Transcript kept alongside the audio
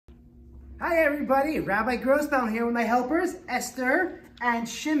Hi everybody, Rabbi Grossbaum here with my helpers, Esther and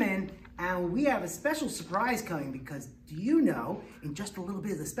Shimon, and we have a special surprise coming because do you know, in just a little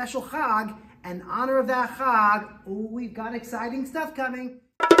bit of the special Chag, in honor of that Chag, we've got exciting stuff coming.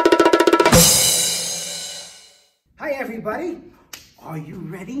 Hi everybody, are you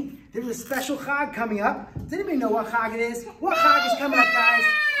ready? There's a special Chag coming up. Does anybody know what Chag it is? What Chag is coming up, guys?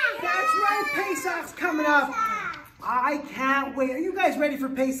 That's right, Pesach's coming up. I can't wait. Are you guys ready for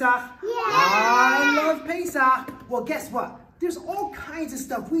Pesach? Yeah! I love Pesach. Well, guess what? There's all kinds of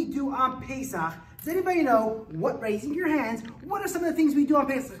stuff we do on Pesach. Does anybody know what, raising your hands, what are some of the things we do on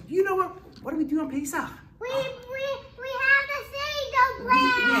Pesach? Do you know what do we do on Pesach? We have the Seder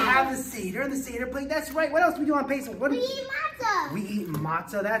plate. We have the Seder and the Seder plate. That's right. What else do we do on Pesach? We eat matzah. We eat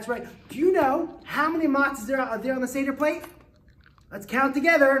matzah. That's right. Do you know how many matzahs are there on the Seder plate? Let's count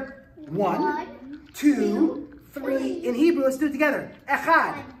together. One, two, three. In Hebrew, let's do it together.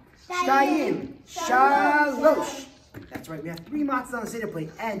 Echad, shtayim, shalosh. That's right, we have 3 matzahs on the Seder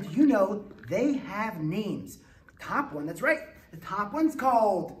plate. And you know, they have names. The top one, that's right. The top one's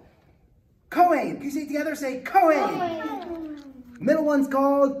called Cohen. Can you say it together? Say Cohen. Middle one's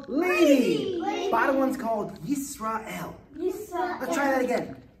called Levi. Bottom one's called Yisrael. Let's try that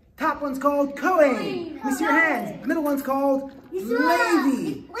again. Top one's called Cohen. Let me see your hands. Middle one's called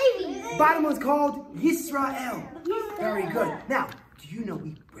Levi. Bottom one's called Yisrael. Very good. Now, do you know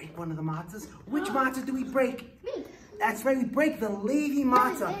we break one of the matzahs? Which matzah do we break? That's right, we break the Levi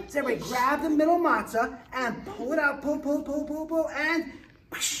matzah. So everybody grab the middle matzah and pull it out. Pull, and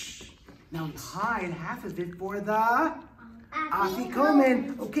whoosh. Now we hide half of it for the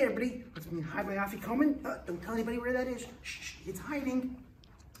afikomen. Okay, everybody, let's hide my afikomen. Don't tell anybody where that is. Shh, it's hiding.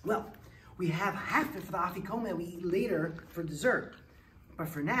 Well, we have half of it for the afikomen that we eat later for dessert. But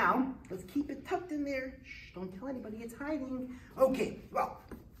for now, let's keep it tucked in there. Shh, don't tell anybody it's hiding. Okay, well,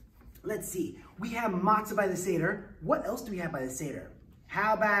 let's see. We have matzah by the Seder. What else do we have by the Seder?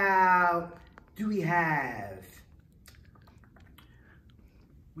 How about, we have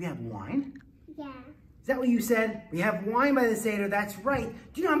wine? Yeah. Is that what you said? We have wine by the Seder, that's right.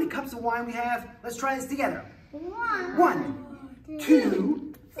 Do you know how many cups of wine we have? Let's try this together. 1,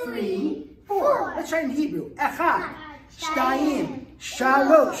 2, 3, 4. Let's try it in Hebrew. Echad, shtayim,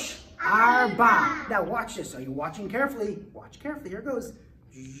 shalosh, arba. Now watch this. Are you watching carefully? Watch carefully. Here it goes.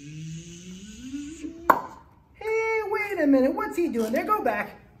 Hey, wait a minute. What's he doing there? Go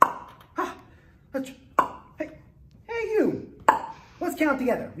back. Hey, you. Let's count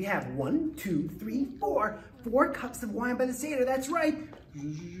together. We have 1, 2, 3, 4. 4 cups of wine by the Seder. That's right.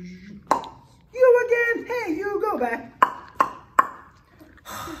 You again. Hey, you. Go back.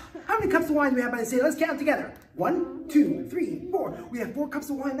 How many cups of wine do we have by the Seder? Let's count together. 1, 2, 3, 4. We have 4 cups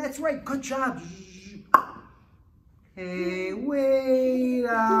of wine. That's right. Good job. Hey, wait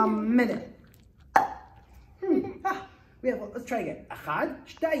a minute. Let's try again. Echad,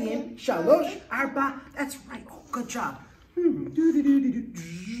 shtayim, shalosh, arba. That's right. Oh, good job. Excuse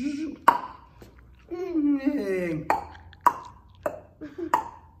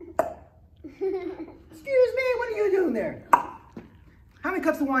me, what are you doing there? How many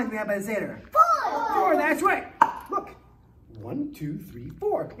cups of wine do we have by the Seder? 4, that's right. Look, 1, 2, 3,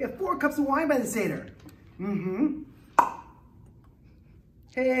 4. We have 4 cups of wine by the Seder.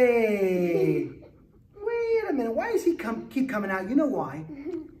 Hey, wait a minute. Why does he keep coming out? You know why?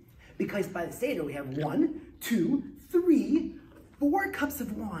 Because by the Seder we have 1, 2, 3, 4 cups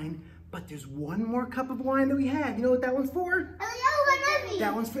of wine, but there's 1 more cup of wine that we have. You know what that one's for? Eliyahu Hanavi.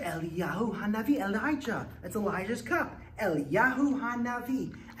 That one's for Eliyahu Hanavi, Elijah. That's Elijah's cup. Eliyahu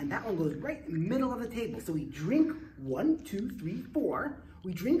Hanavi. And that one goes right in the middle of the table. So we drink 1, 2, 3, 4.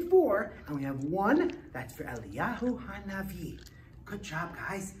 We drink 4, and we have 1. That's for Eliyahu Hanavi. Good job,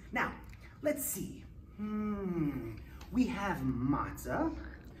 guys. Now, let's see. We have matzah.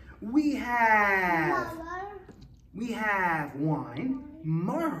 We have wine.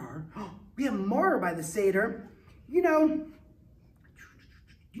 Maror. We have maror by the Seder. You know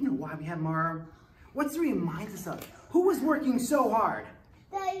why we have maror? What's it remind us of? Who was working so hard?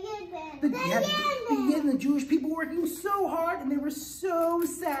 The Yidden. The Yidden, the Jewish people working so hard, and they were so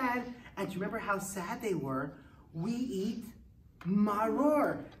sad. And do you remember how sad they were? We eat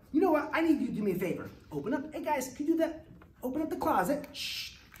maror. You know what? I need you to do me a favor. Open up. Hey guys, can you do that? Open up the closet.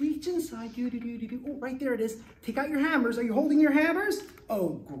 Shh. Reach inside. Oh, right there it is. Take out your hammers. Are you holding your hammers?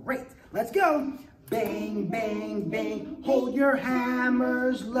 Oh, great. Let's go. Bang, bang, bang. Hold your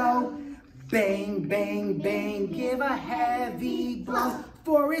hammers low. Bang, bang, bang. Give a heavy blow.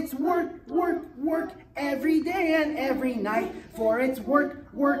 For it's work, work, work every day and every night. For it's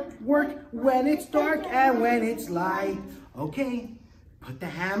work, work, work when it's dark and when it's light. Okay, put the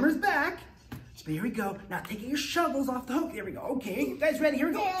hammers back. So here we go. Now taking your shovels off the hook. There we go. Okay, you guys ready? Here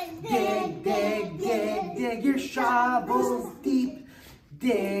we go. Dig, dig, dig, dig your shovels deep.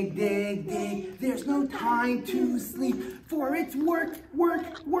 Dig, dig, dig. There's no time to sleep. For it's work,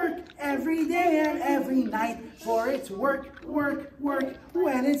 work, work every day and every night. For it's work, work, work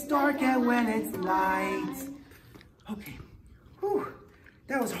when it's dark and when it's light. Okay. Whew.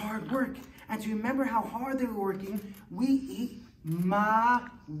 That was hard work. And to remember how hard they were working, we eat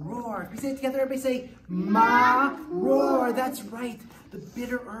maror. If we say it together, everybody say maror. That's right, the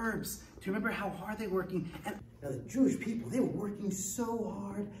bitter herbs. To remember how hard they were working. And now the Jewish people, they were working so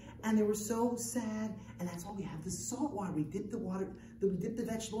hard and they were so sad. And that's why we have the salt water. We dip the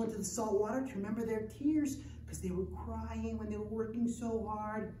vegetable into the salt water to remember their tears because they were crying when they were working so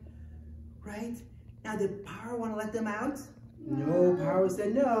hard, right? Now did Paro want to let them out? No, Paro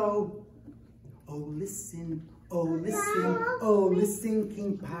said no. Oh, listen, oh, listen, oh, listen,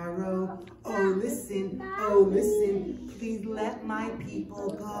 King Paro. Oh, listen, please let my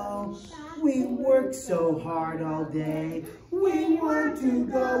people go. We work so hard all day. We want to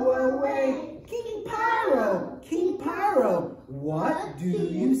go away. King Paro, what do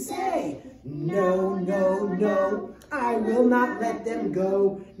you say? No, no, no, I will not let them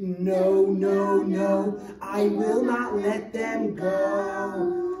go. No, no, no, I will not let them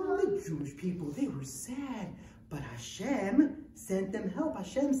go. The Jewish people, they were sad, but Hashem sent them help.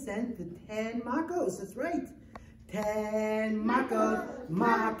 Hashem sent the 10 makos, that's right. 10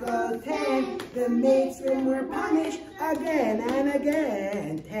 makot, 10. The matron were punished again and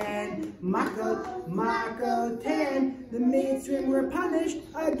again. 10 makot, 10. The matron were punished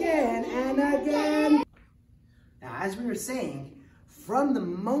again and again. Now, as we were saying, from the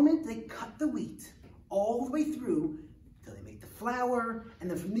moment they cut the wheat all the way through till they make the flour, and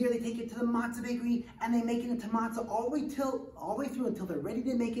then from there they take it to the matzah bakery and they make it into matzah all the way through until they're ready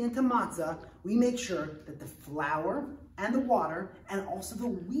to make it into matzah. We make sure that the flour and the water and also the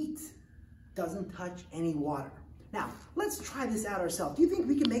wheat doesn't touch any water. Now, let's try this out ourselves. Do you think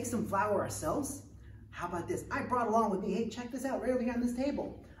we can make some flour ourselves? How about this? I brought along with me, hey, check this out right over here on this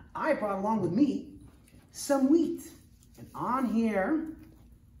table. I brought along with me some wheat. And on here,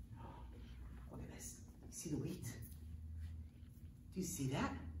 look at this. You see the wheat? Do you see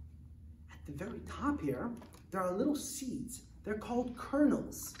that? At the very top here, there are little seeds. They're called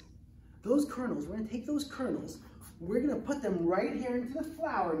kernels. Those kernels, we're gonna take those kernels, we're gonna put them right here into the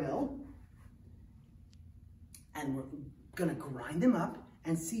flour mill, and we're gonna grind them up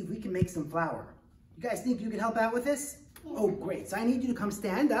and see if we can make some flour. You guys think you can help out with this? Yeah. Oh, great. So I need you to come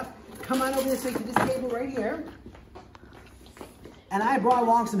stand up. Come on over this way to this table right here. And I brought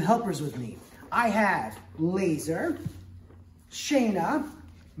along some helpers with me. I have Laser, Shayna,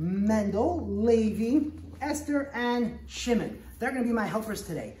 Mendel, Levi, Esther, and Shimon. They're gonna be my helpers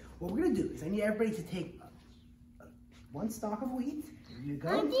today. What we're gonna do is I need everybody to take one stalk of wheat. Here you go.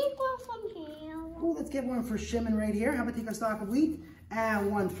 I need one from here. Oh, let's get one for Shimon right here. How about take a stalk of wheat?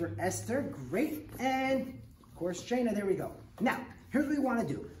 And one for Esther, great. And of course, Shayna, there we go. Now, here's what we wanna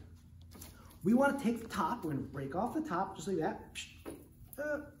do. We wanna take the top, we're gonna break off the top, just like that.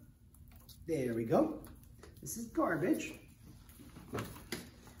 There we go. This is garbage.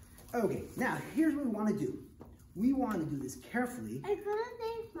 Okay, now here's what we wanna do. We wanna do this carefully. I'm gonna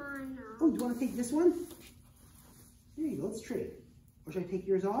take mine off. Oh, do you wanna take this one? There you go, let's trade. Or should I take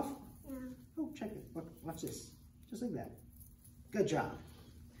yours off? Yeah. Oh, check it, look, watch this. Just like that. Good job.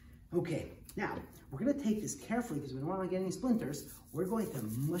 Okay, now, we're gonna take this carefully because we don't wanna get any splinters. We're going to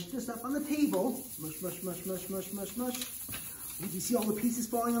mush this up on the table. Mush, mush, mush, mush, mush, mush, mush. Do you see all the pieces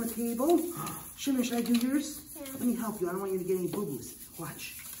falling on the table? Shimon, should I do yours? Yeah. Let me help you, I don't want you to get any boo-boos.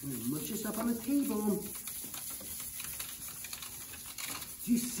 Watch, I'm gonna mush this up on the table.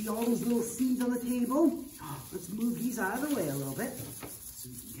 Do you see all those little seeds on the table? Let's move these out of the way a little bit so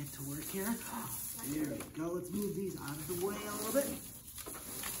we can get to work here. There we go. Let's move these out of the way a little bit.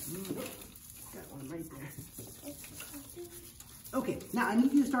 Got one right there. Okay, now I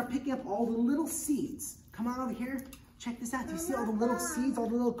need you to start picking up all the little seeds. Come on over here. Check this out. Do you see all the little seeds, all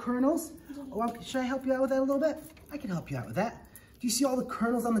the little kernels? Oh, should I help you out with that a little bit? I can help you out with that. Do you see all the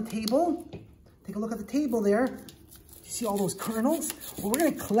kernels on the table? Take a look at the table there. Do you see all those kernels? Well, we're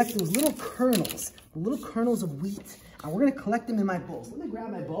going to collect those little kernels, the little kernels of wheat, and we're going to collect them in my bowl. So let me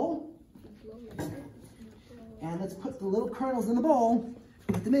grab my bowl. And let's put the little kernels in the bowl.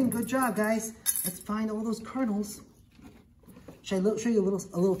 Put them in. Good job, guys. Let's find all those kernels. Should I show you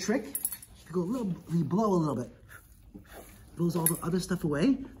a little trick? You blow a little bit. Blows all the other stuff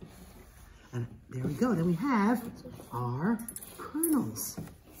away. And there we go. Then we have our kernels.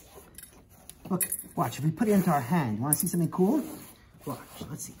 Look, watch. If we put it into our hand, you want to see something cool? Watch,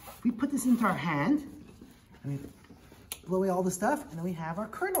 let's see. We put this into our hand, and we blow away all the stuff, and then we have our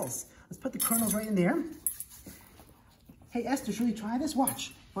kernels. Let's put the kernels right in there. Hey, Esther, should we try this?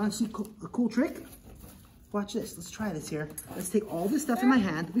 Watch. Want to see a cool trick? Watch this. Let's try this here. Let's take all this stuff in my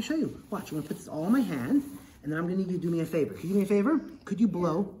hand. Let me show you. Watch, I'm going to put this all in my hand, and then I'm going to need you to do me a favor. Could you do me a favor? Could you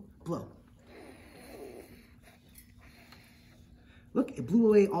blow? Blow. Look, it blew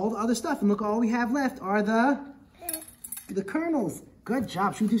away all the other stuff, and look, all we have left are the kernels. Good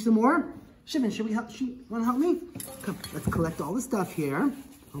job. Should we do some more? Shimon, should we help? Want to help me? Come, let's collect all the stuff here.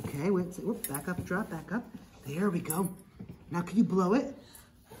 Okay, wait, whoop, back up, drop, back up. There we go. Now, can you blow it?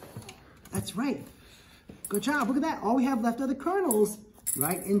 That's right. Good job. Look at that. All we have left are the kernels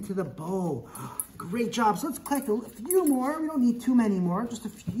right into the bowl. Great job. So let's collect a few more. We don't need too many more. Just a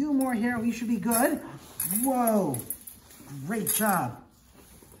few more here, and we should be good. Whoa. Great job.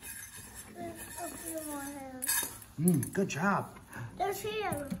 Good job. There's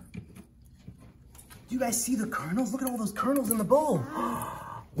here. Do you guys see the kernels? Look at all those kernels in the bowl.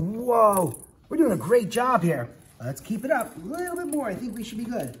 Whoa. We're doing a great job here. Let's keep it up. A little bit more. I think we should be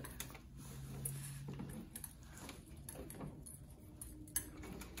good.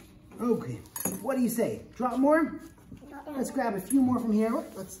 Okay. What do you say? Drop more? Let's grab a few more from here.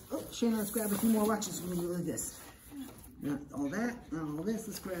 Shannon, let's grab a few more. Watch this. We're going to do like this. Not all that. Not all this.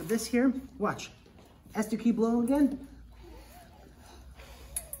 Let's grab this here. Watch. Esther, keep blowing again.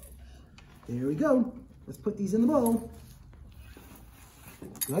 There we go. Let's put these in the bowl.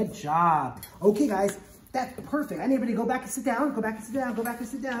 Good job. Okay, guys, that's perfect. I need everybody to go back and sit down. Go back and sit down. Go back and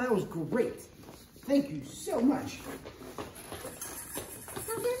sit down. That was great. Thank you so much.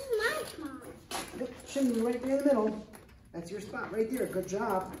 This is my spot. Yep, Shimon, right there in the middle. That's your spot right there. Good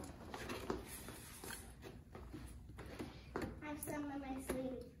job. I have some on my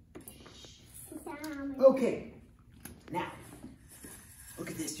sleeve. Sit down. Okay, now, look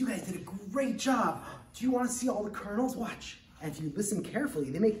at this. You guys did a great job. Do you want to see all the kernels? Watch. And if you listen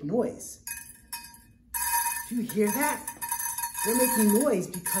carefully, they make noise. Do you hear that? They're making noise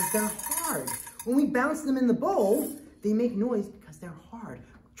because they're hard. When we bounce them in the bowl, they make noise because they're hard.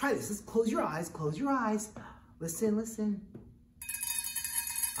 Try this. Let's close your eyes. Close your eyes. Listen, listen.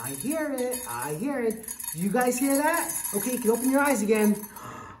 I hear it. I hear it. Do you guys hear that? Okay, you can open your eyes again.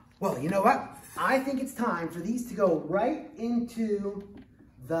 Well, you know what? I think it's time for these to go right into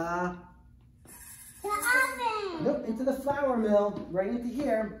the oven. Nope, into the flour mill, right into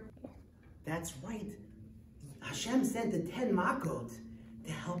here. That's right. Hashem sent the 10 makot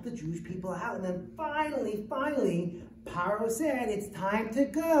to help the Jewish people out. And then finally, Paro said, it's time to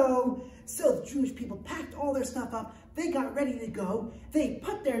go. So the Jewish people packed all their stuff up. They got ready to go. They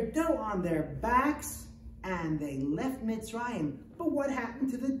put their dough on their backs and they left Mitzrayim. But what happened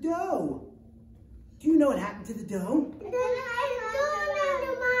to the dough? Do you know what happened to the dough?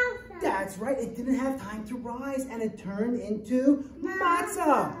 That's right, it didn't have time to rise and it turned into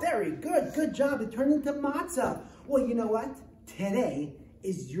matzah. Very good, good job, it turned into matzah. Well, you know what? Today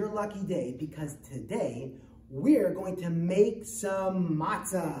is your lucky day because today we're going to make some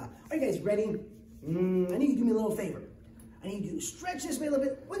matzah. Are you guys ready? I need you to do me a little favor. I need you to stretch this way a little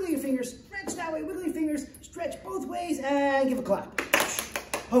bit, wiggle your fingers, stretch that way, wiggle your fingers, stretch both ways, and give a clap.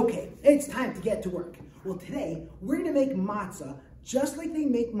 Okay, it's time to get to work. Well, today we're gonna make matzah just like they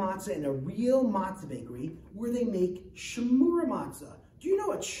make matzah in a real matzah bakery where they make shmura matzah. Do you know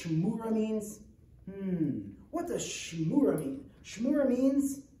what shmura means? What does shmura mean? Shmura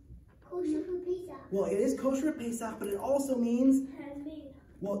means? Kosher for Pesach. Well, it is kosher at Pesach, but it also means? Handmade.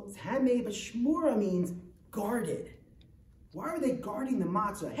 Well, it's handmade, but shmura means guarded. Why are they guarding the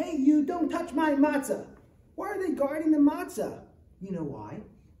matzah? Hey, you don't touch my matzah. Why are they guarding the matzah? You know why?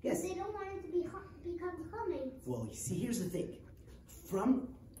 Yes. They don't want it to become humming. Well, you see, here's the thing. From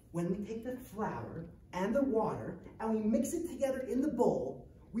when we take the flour and the water and we mix it together in the bowl,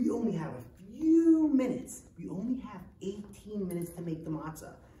 we only have a few minutes. We only have 18 minutes to make the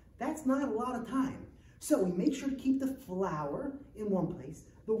matzah. That's not a lot of time. So we make sure to keep the flour in one place,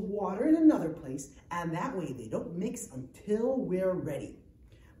 the water in another place, and that way they don't mix until we're ready.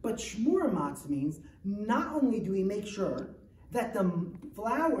 But shmura matzah means not only do we make sure that the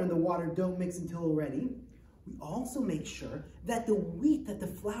flour and the water don't mix until we're ready, we also make sure that the wheat that the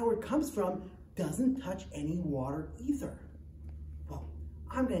flour comes from doesn't touch any water either. Well,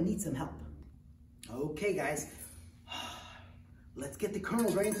 I'm gonna need some help. Okay, guys, let's get the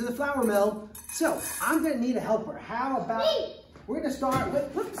kernels right into the flour mill. So, I'm gonna need a helper. How about, we're gonna start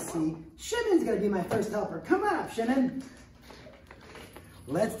with, whoopsie, Shimon's gonna be my first helper. Come on up, Shimon.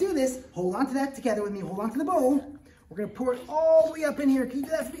 Let's do this. Hold on to that together with me. Hold on to the bowl. We're gonna pour it all the way up in here. Can you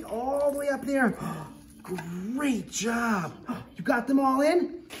do that for me? All the way up there. Great job. You got them all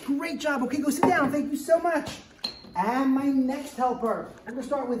in? Great job. Okay, go sit down. Thank you so much. And my next helper, I'm gonna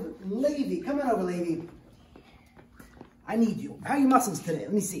start with Levi. Come on over, Levi. I need you. How are your muscles today?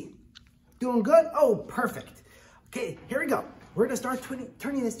 Let me see. Doing good? Oh, perfect. Okay, here we go. We're gonna start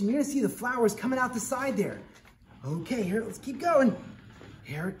turning this, and you're gonna see the flowers coming out the side there. Okay, here, let's keep going.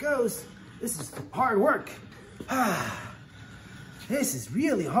 Here it goes. This is hard work. This is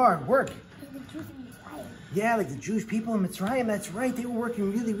really hard work. Yeah, like the Jewish people in Mitzrayim, that's right. They were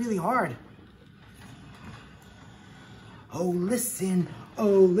working really, really hard. Oh, listen,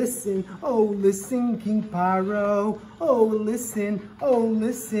 oh, listen, oh, listen, King Paro. Oh, listen,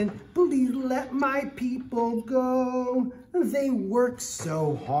 please let my people go. They work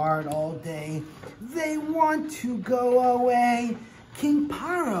so hard all day. They want to go away. King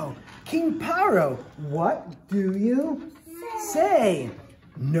Paro, what do you say?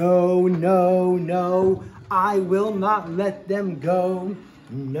 No, no, no, I will not let them go.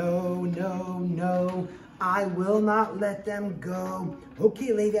 No, no, no, I will not let them go.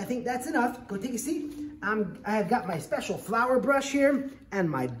 Okay, lady, I think that's enough. Go take a seat. I have got my special flower brush here and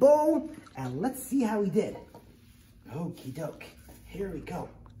my bowl, and let's see how we did. Okie doke. Here we go.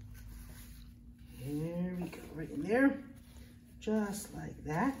 Here we go, right in there. Just like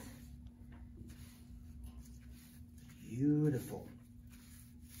that. Beautiful.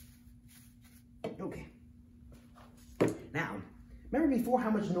 Okay. Now, remember before how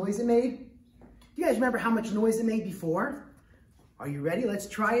much noise it made? Do you guys remember how much noise it made before? Are you ready? Let's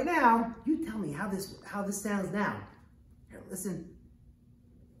try it now. You tell me how this sounds now. Here, listen.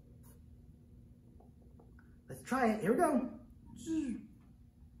 Let's try it. Here we go.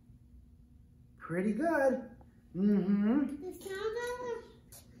 Pretty good. Mm-hmm.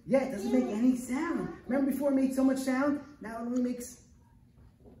 Yeah, it doesn't make any sound. Remember before it made so much sound? Now it only makes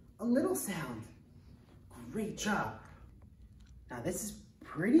a little sound. Great job. Now this is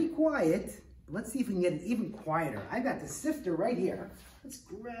pretty quiet. Let's see if we can get it even quieter. I got the sifter right here. Let's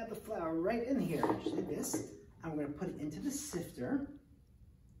grab the flour right in here. Just like this. I'm going to put it into the sifter.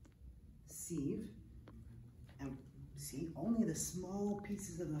 Sieve. And see, only the small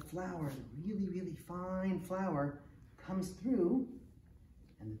pieces of the flour, the really, really fine flour, comes through.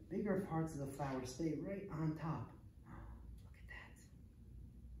 And the bigger parts of the flour stay right on top. Look at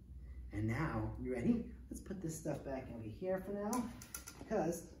that. And now, you ready? Let's put this stuff back over here for now.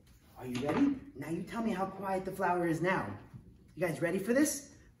 Because, are you ready? Now you tell me how quiet the flour is now. You guys ready for this?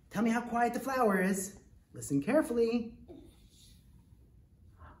 Tell me how quiet the flour is. Listen carefully.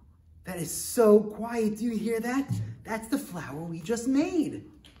 That is so quiet. Do you hear that? That's the flour we just made.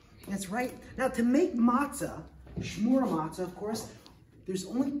 That's right. Now to make matzah, shmura matzah, of course, there's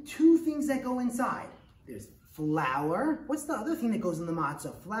only two things that go inside. There's flour. What's the other thing that goes in the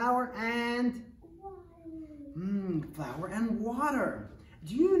matzah? Flour and water.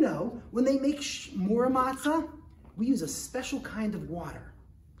 Do you know when they make shmura matzah, we use a special kind of water.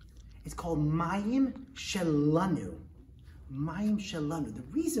 It's called mayim shelanu. Mayim shelanu. The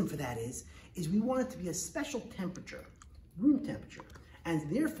reason for that is we want it to be a special temperature, room temperature. And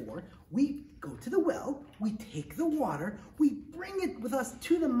therefore, we go to the well, we take the water, we bring it with us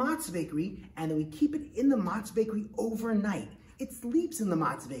to the Matzah Bakery, and then we keep it in the Matzah Bakery overnight. It sleeps in the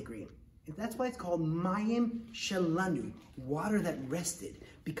Matzah Bakery. That's why it's called mayim shelanu, water that rested,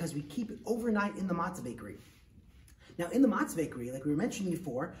 because we keep it overnight in the Matzah Bakery. Now in the Matzah Bakery, like we were mentioning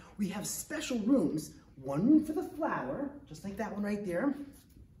before, we have special rooms, one room for the flour, just like that one right there,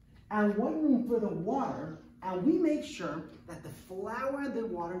 and one room for the water, and we make sure that the flour and the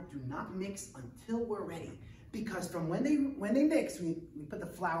water do not mix until we're ready. Because from when they mix, we put the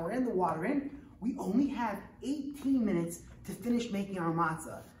flour and the water in, we only have 18 minutes to finish making our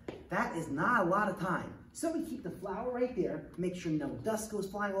matzah. That is not a lot of time. So we keep the flour right there, make sure no dust goes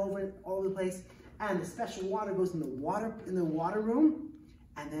flying all over the place, and the special water goes in the water room,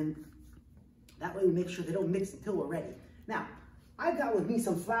 and then that way we make sure they don't mix until we're ready. Now, I've got with me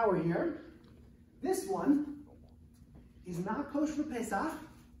some flour here. This one is not kosher for Pesach.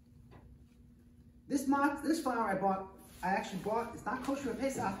 This flour I actually bought, it's not kosher for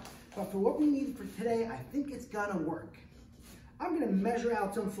Pesach, but for what we need for today, I think it's gonna work. I'm gonna measure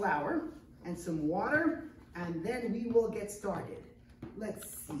out some flour and some water, and then we will get started.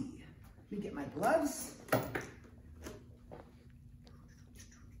 Let's see. Let me get my gloves.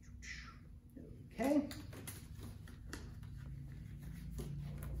 Okay.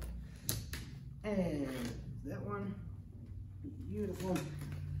 And that one, beautiful.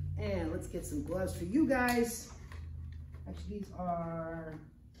 And let's get some gloves for you guys. Actually, these are,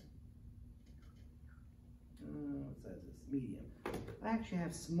 what size is this? Medium. I actually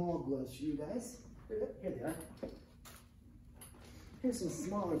have small gloves for you guys. Here they are. Here's some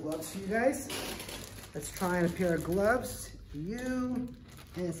smaller gloves for you guys. Let's try on a pair of gloves for you,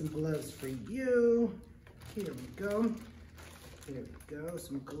 and some gloves for you. Here we go. Here we go,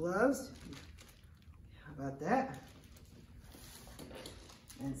 some gloves. How about that?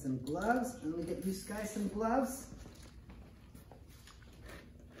 And some gloves. Let me get you guys some gloves.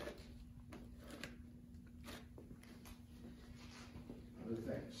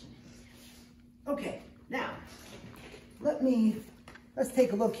 Okay, now let's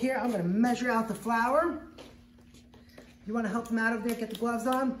take a look here. I'm going to measure out the flour. You want to help them out over there, get the gloves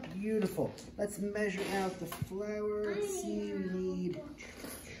on? Beautiful. Let's measure out the flour. Let's see, we need,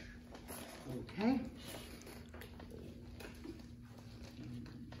 okay.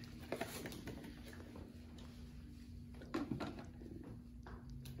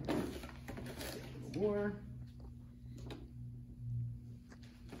 More.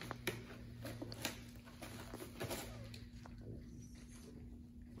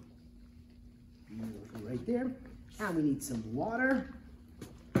 Beautiful right there. Now we need some water.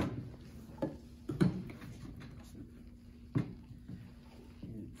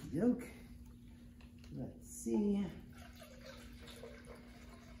 Yolk. Let's see.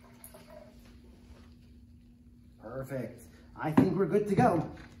 Perfect. I think we're good to go.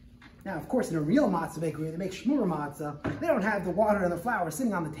 Now, of course, in a real matzah bakery, they make shmur matzah. They don't have the water and the flour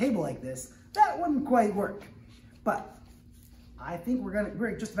sitting on the table like this. That wouldn't quite work. But I think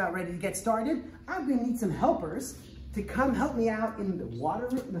we're just about ready to get started. I'm going to need some helpers to come help me out in the water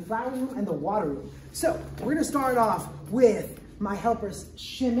room, in the flour room, and the water room. So we're going to start off with my helpers,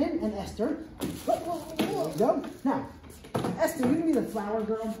 Shimon and Esther. There we go. Now, Esther, you're going to be the flour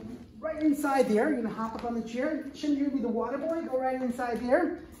girl right inside there. You're going to hop up on the chair. Shimon, you're going to be the water boy. Go right inside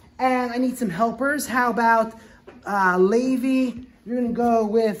there. And I need some helpers. How about Levi? You're going to go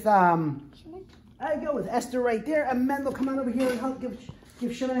with, I go with Esther right there. And Mendel, come on over here and help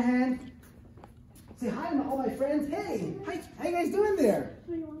give Shimon a hand. Say hi to all my friends. Hey, how you guys doing there?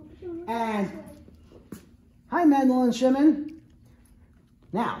 And hi, Mendel and Shimon.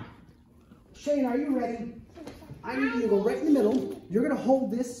 Now, Shane, are you ready? I need you to go right in the middle. You're going to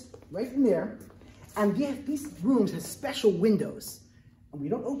hold this right in there. And these rooms have special windows. And we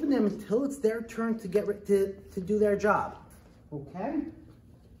don't open them until it's their turn to get to do their job. Okay?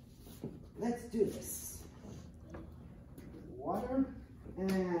 Let's do this. Water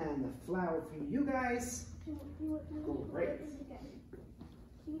and the flour for you guys. Great.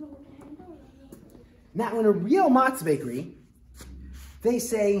 Now, in a real matzah bakery, they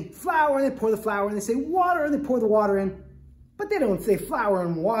say flour and they pour the flour, and they say water and they pour the water in. But they don't say flour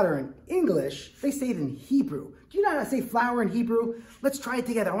and water in English. They say it in Hebrew. Do you know how to say flour in Hebrew? Let's try it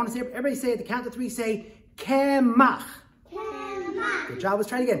together. I want to say, everybody say at the count of 3, say kemach. Kemach. Good job. Let's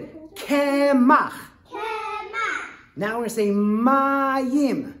try it again. Kemach. Kemach. Now we're going to say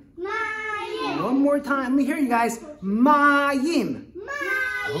mayim. Mayim. One more time. Let me hear you guys. Mayim.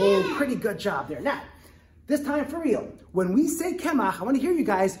 Mayim. Oh, pretty good job there. Now, this time for real. When we say kemach, I want to hear you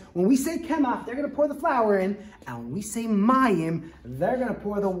guys. When we say kemach, they're going to pour the flour in. And when we say mayim, they're going to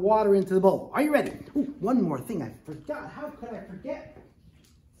pour the water into the bowl. Are you ready? Ooh, one more thing I forgot. How could I forget?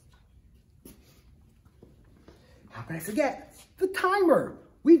 How could I forget? The timer.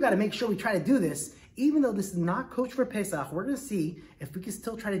 We've got to make sure we try to do this. Even though this is not kosher for Pesach, we're going to see if we can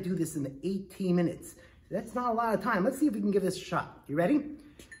still try to do this in the 18 minutes. That's not a lot of time. Let's see if we can give this a shot. You ready?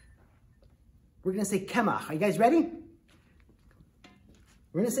 We're going to say kemach. Are you guys ready?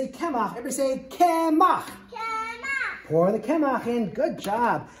 We're going to say kemach. Everybody say kemach. Kemach. Pour the kemach in. Good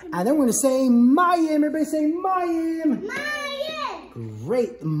job. And then we're going to say mayim. Everybody say mayim. Mayim.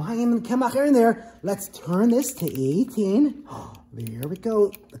 Great. The mayim and the kemach are in there. Let's turn this to 18. There we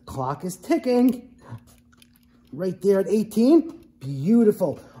go. The clock is ticking. Right there at 18.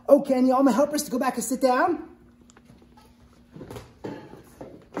 Beautiful. Okay, I need all my helpers to go back and sit down.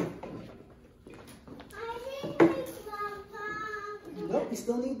 Nope, we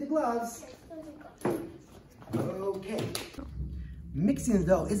still need the gloves. Okay. Mixing the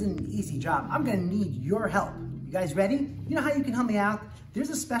dough isn't an easy job. I'm going to need your help. You guys ready? You know how you can help me out? There's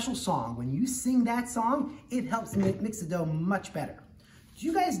a special song. When you sing that song, it helps mix the dough much better. Do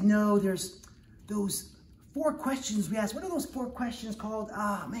you guys know there's those 4 questions we ask? What are those 4 questions called?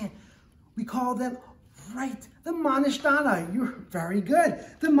 Ah, man. We call them, right, the Manishtana. You're very good.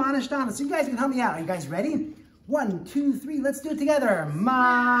 The Manishtana. So you guys can help me out. Are you guys ready? 1, 2, 3, let's do it together.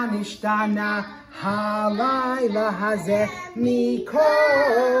 Manishtana halayla hazeh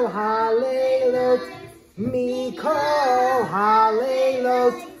mikol haleilot mikol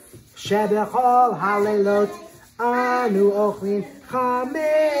haleilot shebechol haleilot Anu ochlin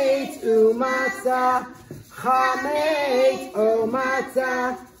chametz umatzah. Chametz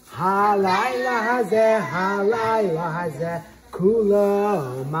umatzah. Halayla hazeh,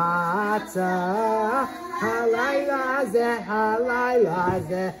 kulo matzah. Halayla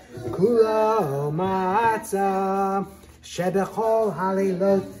hazeh, kulo matzah. Shebechol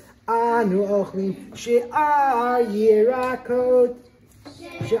halilot anu ochlin she'ar yirakot.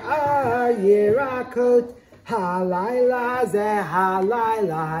 Halayla hazeh,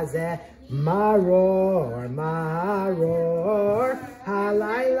 maror.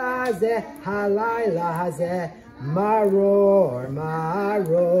 Halayla hazeh, maror.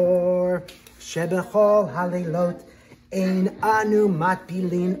 Shebechol halilot ein anu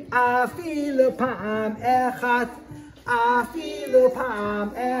matpilin afilu pa'am echat.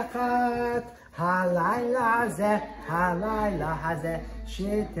 Halayla hazeh,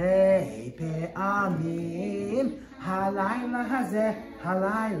 shetei pe'amim. Halayla hazeh,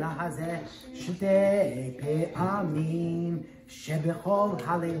 shetei pe'amim. Shebechol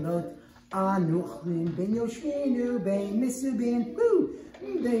halilot anu ochlin ben yoshvinu ben misubin.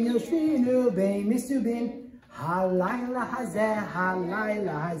 Ben yoshvinu ben misubin. Halayla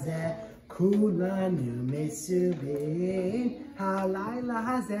hazeh, kulanu misubin. Halayla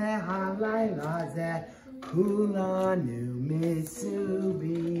hazeh, kulanu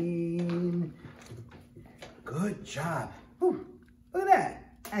misubin. Good job. Ooh, look at that.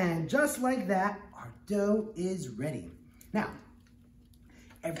 And just like that, our dough is ready. Now,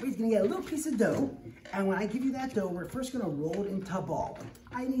 everybody's gonna get a little piece of dough, and when I give you that dough, we're first gonna roll it into a ball.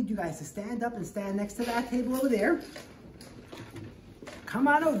 I need you guys to stand up and stand next to that table over there. Come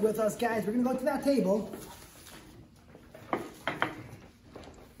on over with us, guys. We're gonna go to that table.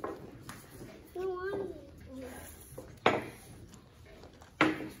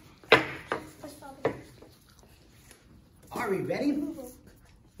 Are we ready?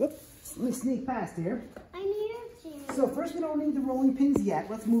 Whoops, let me sneak past here. I need a So first we don't need the rolling pins yet.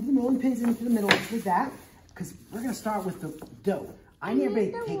 Let's move the rolling pins into the middle like that, because we're gonna start with the dough. I need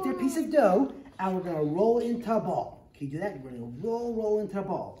everybody to take their piece of dough and we're gonna roll it into a ball. Can you do that? We're gonna roll into a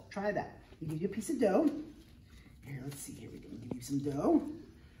ball. Try that. We give you a piece of dough. Here, let's see here. We're gonna give you some dough.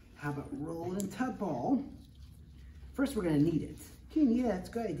 How about roll it into a ball? First we're gonna knead it. Can you knead it? That's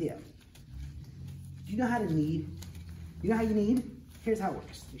a good idea. Do you know how to knead? You know how you knead? Here's how it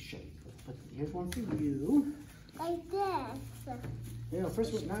works. Let me show you. Here's one for you. like this. You know,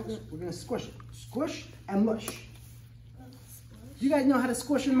 first we're gonna squish it. Squish and mush. Do you guys know how to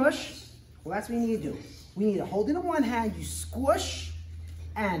squish and mush? Well, that's what we need to do. We need to hold it in one hand. You squish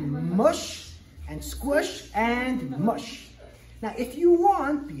and mush and squish and mush. Now, if you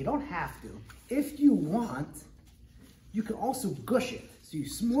want, but you don't have to, if you want, you can also gush it. So you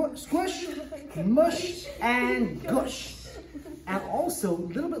squish, mush, and gush. And also, a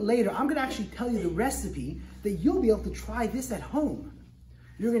little bit later, I'm gonna actually tell you the recipe that you'll be able to try this at home.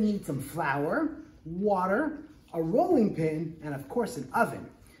 You're gonna need some flour, water, a rolling pin, and of course an oven.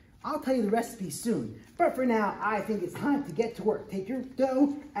 I'll tell you the recipe soon, but for now, I think it's time to get to work. Take your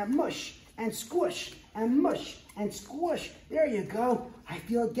dough and mush and squish and mush and squish. There you go. I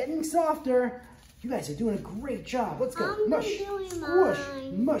feel it getting softer. You guys are doing a great job. Let's go. Mush, squish,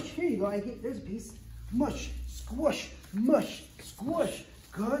 mush. Here you go. There's a piece. Mush, squish, mush, squish.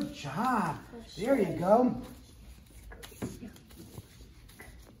 Good job. There you go.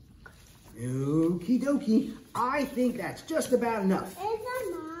 Okie dokie. I think that's just about enough. It's not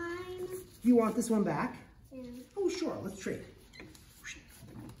mine. You want this one back? Yeah. Oh, sure. Let's trade.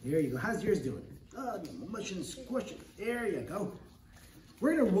 There you go. How's yours doing? Mush and squish it. There you go.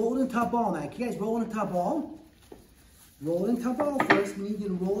 We're going to roll it into a ball now. Can you guys roll it into a ball? Roll it into a ball first, and you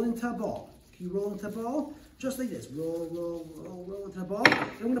can roll it into a ball. Can you roll into a ball? Just like this. Roll, roll, roll, roll into a ball. Then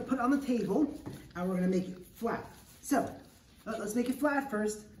we're going to put it on the table, and we're going to make it flat. So, let's make it flat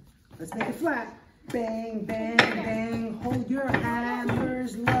first. Let's make it flat. Bang, bang, bang. Hold your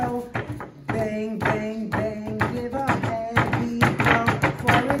hammers low. Bang, bang, bang. Give a heavy blow.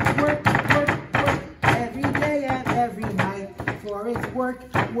 For it's work, work, work. Every day and every night. For it's work,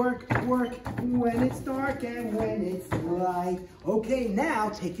 work, work. When it's dark and when it's light. Okay, now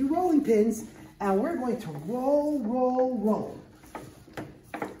take your rolling pins and we're going to roll, roll, roll.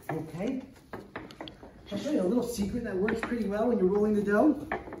 Okay? I'll show you a little secret that works pretty well when you're rolling the dough.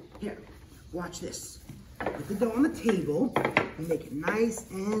 Here, watch this. Put the dough on the table and make it nice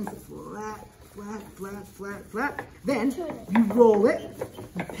and flat, flat, flat, flat, flat. Then you roll it,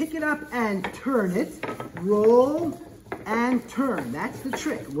 you pick it up and turn it. Roll and turn. That's the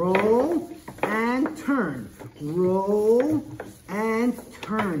trick. Roll and turn. Roll and turn.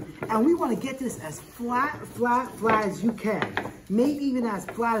 turn. And we want to get this as flat as you can. Maybe even as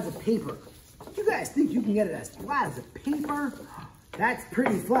flat as a paper. You guys think you can get it as flat as a paper? That's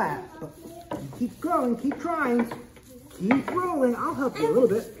pretty flat. But keep going, keep trying. Keep rolling. I'll help you a little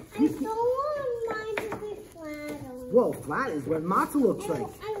bit. I don't want mine to be flat. Whoa, flat is what matzah looks like.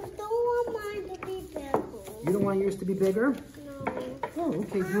 I don't want mine to be bigger. You don't want yours to be bigger? No. Oh,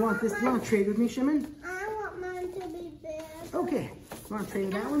 okay. You want this? You want to trade with me, Shimon? I want mine to be bigger. Okay. You want to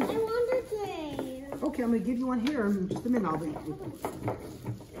trade that one? I want to trade. Okay, I'm going to give you one here in just a minute. I'll be... Now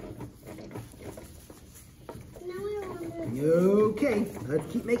I want to... Okay,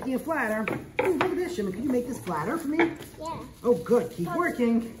 let's keep making it flatter. Ooh, look at this, Shimon. Can you make this flatter for me? Yeah. Oh, good. Keep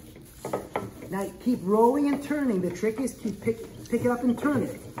working. Now keep rolling and turning. The trick is to pick it up and turn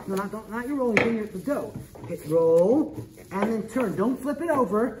it. No, not your rolling finger, the dough. Hit roll and then turn. Don't flip it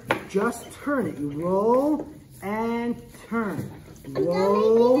over. Just turn it. You roll and turn.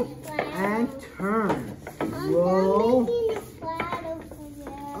 Roll and turn. Roll.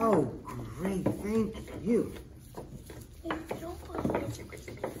 Oh, great. Thank you.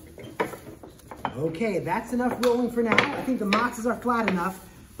 Okay, that's enough rolling for now. I think the matzahs are flat enough.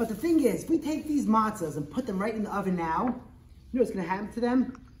 But the thing is, we take these matzahs and put them right in the oven now. You know what's going to happen to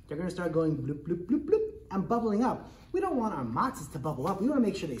them? They're going to start going bloop, bloop, bloop, bloop, and bubbling up. We don't want our matzahs to bubble up. We want to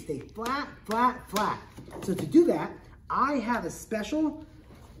make sure they stay flat, flat, flat. So to do that, I have a special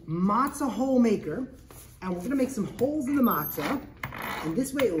matzah hole maker. And we're going to make some holes in the matzah. And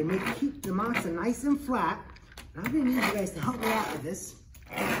this way it will keep the matzah nice and flat. And I'm going to need you guys to help me out with this.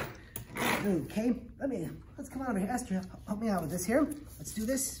 Okay, let's come on over here. Esther, help me out with this here. Let's do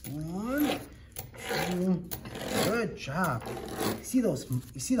this. 1, 2, good job. You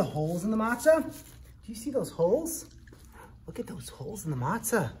see the holes in the matzah? Do you see those holes? Look at those holes in the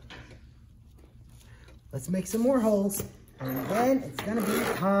matzah. Let's make some more holes. And then it's gonna be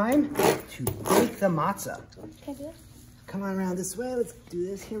time to bake the matzah. Come on around this way. Let's do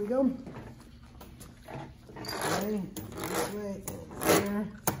this. Here we go. Okay, this way, here.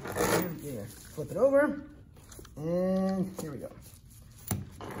 There. Flip it over, and here we go.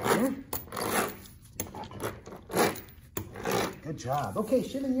 Here. Good job. Okay,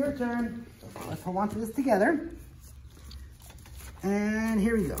 Shimon, your turn. Let's hold on to this together. And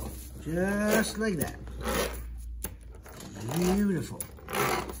here we go. Just like that. Beautiful.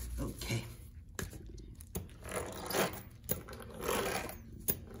 Okay.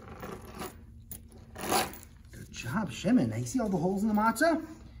 Good job, Shimon. Now you see all the holes in the matzah?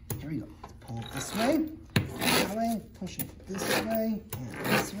 Here we go. Pull it this way, that way, push it this way, and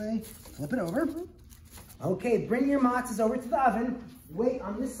this way. Flip it over. Okay, bring your matzahs over to the oven. Wait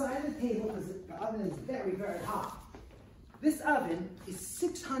on this side of the table because the oven is very, very hot. This oven is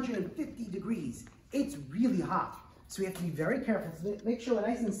 650 degrees. It's really hot. So we have to be very careful to make sure we're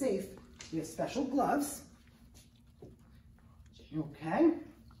nice and safe. We have special gloves. Okay.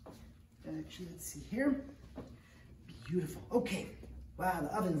 Actually, let's see here. Beautiful. Okay. Wow,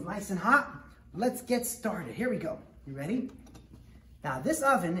 the oven's nice and hot. Let's get started. Here we go. You ready? Now, this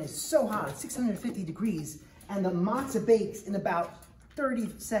oven is so hot, it's 650 degrees, and the matzah bakes in about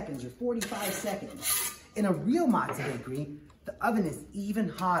 30 seconds or 45 seconds. In a real matzah bakery, the oven is even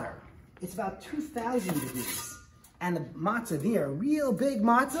hotter. It's about 2,000 degrees. And the matzah there, real big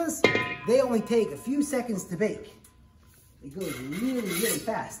matzahs, they only take a few seconds to bake. It goes really, really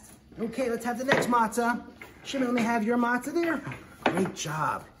fast. Okay, let's have the next matzah. Shimon, let me have your matzah there. Great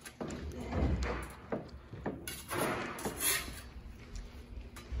job.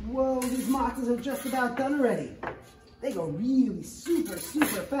 Whoa, these matzahs are just about done already. They go really super,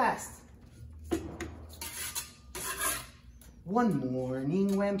 super fast. One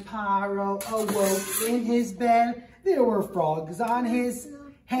morning when Paro awoke in his bed, there were frogs on his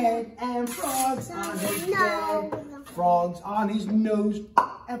head and frogs on his bed. Frogs on his nose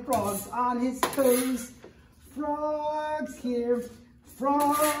and frogs on his toes. Frogs here,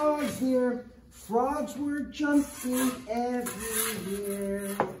 frogs here. Frogs were jumping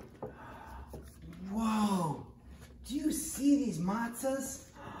everywhere. Whoa, do you see these matzahs?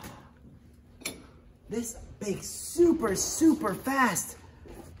 This bakes super, super fast.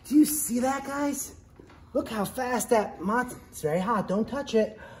 Do you see that, guys? Look how fast that matzah, it's very hot, don't touch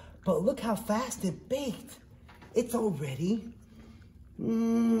it, but look how fast it baked. It's already,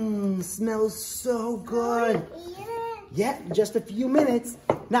 smells so good. Yeah, just a few minutes.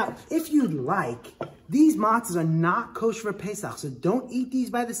 Now, if you'd like, these matzahs are not kosher for Pesach, so don't eat these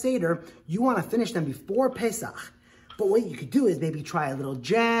by the Seder. You want to finish them before Pesach. But what you could do is maybe try a little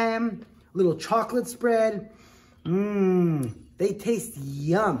jam, a little chocolate spread. They taste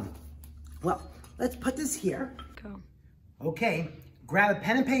yum. Well, let's put this here. Go. Okay, grab a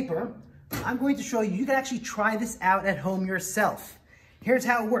pen and paper. I'm going to show you, you can actually try this out at home yourself. Here's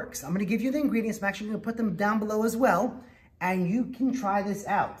how it works. I'm gonna give you the ingredients. I'm actually gonna put them down below as well, and you can try this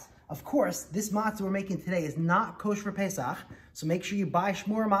out. Of course, this matzah we're making today is not kosher for Pesach, so make sure you buy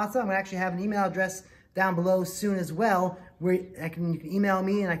shmur matzah. I'm gonna actually have an email address down below soon as well, where you can email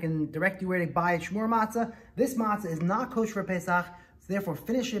me and I can direct you where to buy shmur matzah. This matzah is not kosher for Pesach, so therefore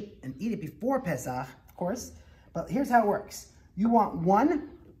finish it and eat it before Pesach, of course. But here's how it works. You want 1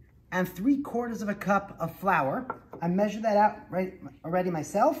 3/4 cup of flour. I measured that out already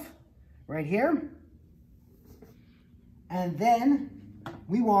myself, right here. And then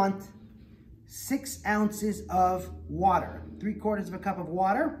we want 6 ounces of water, 3/4 cup of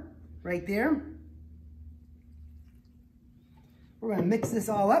water, right there. We're gonna mix this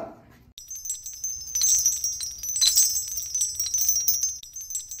all up.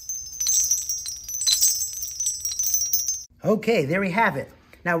 Okay, there we have it.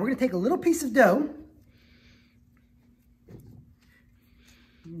 Now we're gonna take a little piece of dough.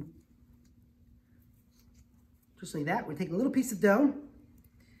 Just like that, we're taking a little piece of dough,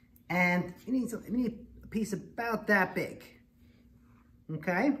 and we need a piece about that big.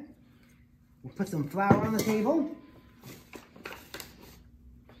 Okay? We'll put some flour on the table.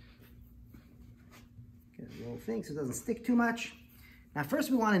 Get a little thing so it doesn't stick too much. Now first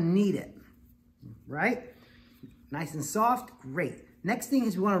we want to knead it, right? Nice and soft, great. Next thing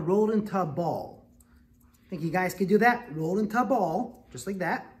is we want to roll it into a ball. Think you guys could do that? Roll it into a ball, just like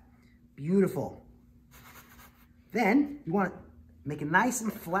that. Beautiful. Then you want to make it nice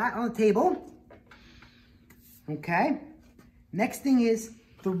and flat on the table. Okay. Next thing is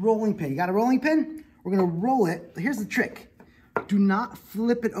the rolling pin. You got a rolling pin? We're going to roll it. Here's the trick. Do not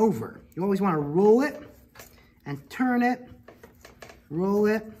flip it over. You always want to roll it and turn it. Roll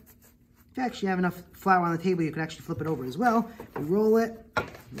it. If you actually have enough flour on the table, you can actually flip it over as well. Roll it,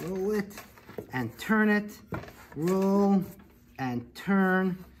 and turn it. Roll and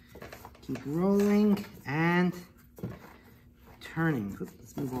turn. Keep rolling and turning.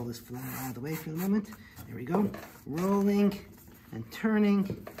 Let's move all this flour out of the way for a moment. There we go. Rolling and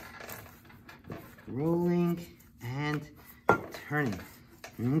turning. Rolling and turning.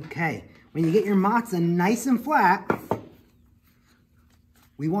 Okay. When you get your matzah nice and flat,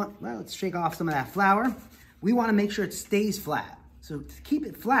 we want, well, let's shake off some of that flour. We want to make sure it stays flat. So to keep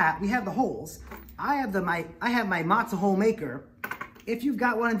it flat, we have the holes. I have my matzah hole maker. If you've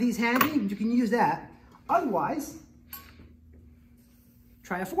got one of these handy, you can use that. Otherwise,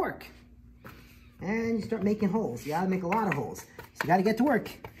 try a fork. And you start making holes. You gotta make a lot of holes. So you gotta get to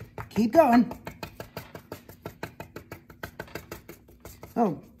work. Keep going.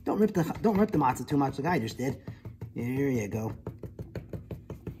 Oh, don't rip the matzah too much like I just did. There you go.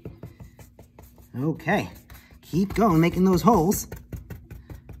 Okay, keep going, making those holes.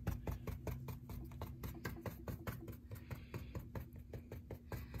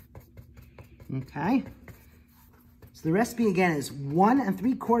 Okay, so the recipe again is 1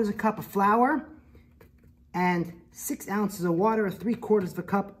 3/4 cup of flour and 6 ounces of water, or 3/4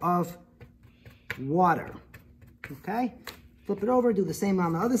 cup of water. Okay, flip it over, do the same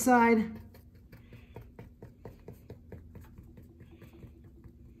on the other side.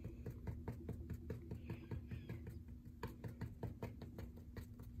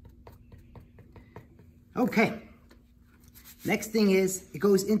 Okay, next thing is it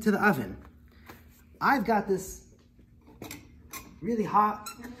goes into the oven. I've got this really hot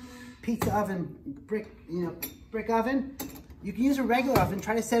pizza oven, brick oven. You can use a regular oven.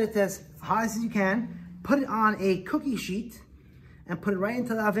 Try to set it to as hot as you can. Put it on a cookie sheet and put it right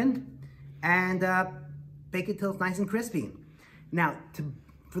into the oven and bake it till it's nice and crispy. Now,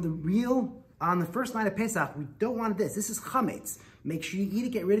 on the first night of Pesach, we don't want this. This is chametz. Make sure you eat it,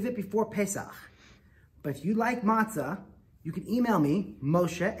 get rid of it before Pesach. But if you like matzah, you can email me,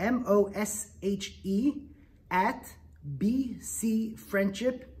 Moshe, M-O-S-H-E, at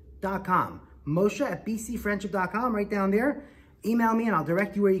bcfriendship.com. Moshe at bcfriendship.com, right down there. Email me and I'll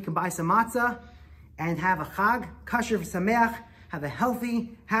direct you where you can buy some matzah and have a chag, kasher v'sameach. Have a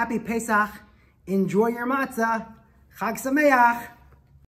healthy, happy Pesach. Enjoy your matzah. Chag sameach.